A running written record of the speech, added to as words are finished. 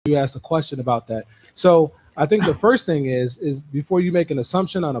you asked a question about that. So I think the first thing is before you make an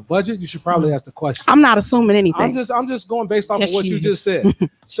assumption on a budget, you should probably ask the question. I'm not assuming anything. I'm just going based off of what you just said.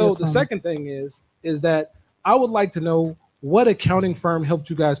 So the second thing is that I would like to know what accounting firm helped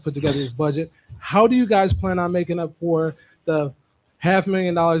you guys put together this budget. How do you guys plan on making up for the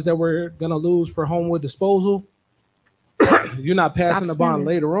 $500,000 that we're gonna lose for Homewood disposal? You're not passing the bond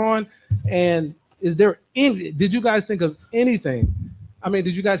later on. And is there any, did you guys think of anything? I mean,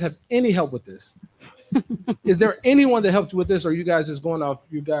 did you guys have any help with this? Is there anyone that helped you with this, or are you guys just going off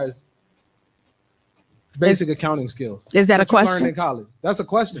you guys' basic accounting skills? Is that a question? You learned in college? That's a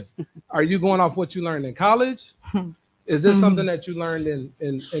question. Are you going off what you learned in college? Is this something that you learned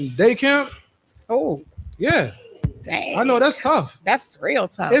in day camp? Oh, yeah. Dang. I know that's tough. That's real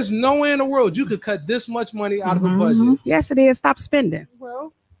tough. There's no way in the world you could cut this much money out of a budget. Yes, it is. Stop spending.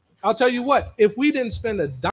 Well, I'll tell you what, if we didn't spend a dime